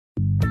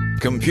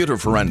Computer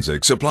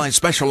forensics applies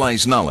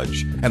specialized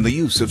knowledge and the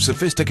use of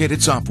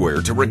sophisticated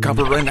software to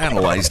recover and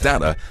analyze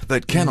data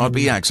that cannot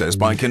be accessed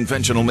by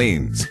conventional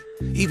means.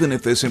 Even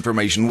if this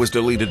information was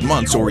deleted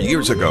months or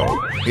years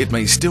ago, it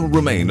may still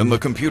remain in the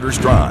computer's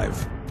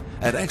drive.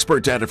 At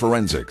Expert Data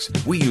Forensics,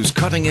 we use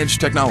cutting-edge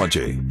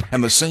technology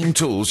and the same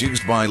tools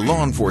used by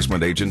law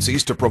enforcement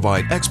agencies to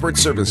provide expert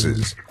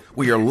services.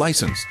 We are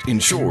licensed,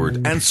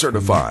 insured, and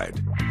certified.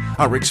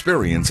 Our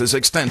experience is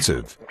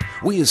extensive.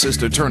 We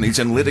assist attorneys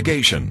in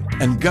litigation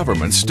and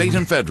government, state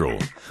and federal,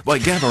 by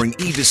gathering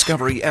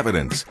eDiscovery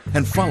evidence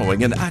and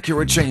following an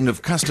accurate chain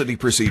of custody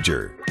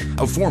procedure,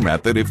 a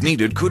format that, if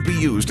needed, could be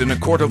used in a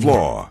court of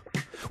law.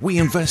 We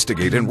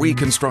investigate and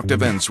reconstruct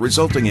events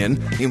resulting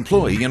in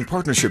employee and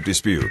partnership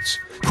disputes,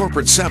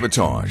 corporate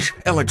sabotage,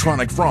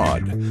 electronic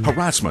fraud,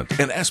 harassment,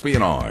 and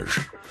espionage.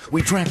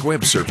 We track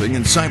web surfing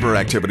and cyber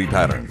activity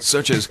patterns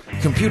such as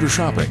computer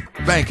shopping,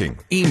 banking,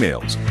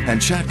 emails,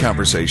 and chat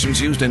conversations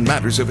used in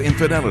matters of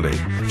infidelity,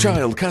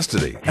 child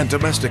custody, and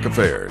domestic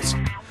affairs.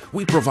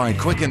 We provide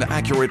quick and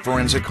accurate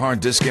forensic hard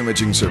disk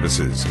imaging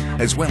services,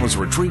 as well as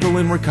retrieval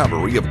and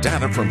recovery of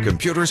data from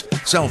computers,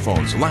 cell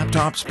phones,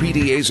 laptops,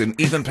 PDAs, and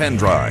even pen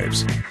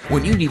drives.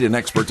 When you need an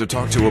expert to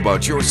talk to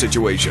about your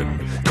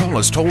situation, call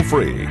us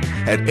toll-free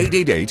at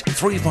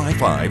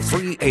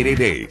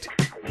 888-355-3888.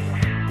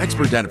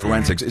 Expert Data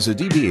Forensics is a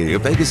DBA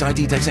of Vegas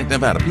IT Tech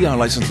Nevada, PR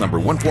license number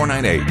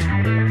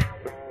 1498.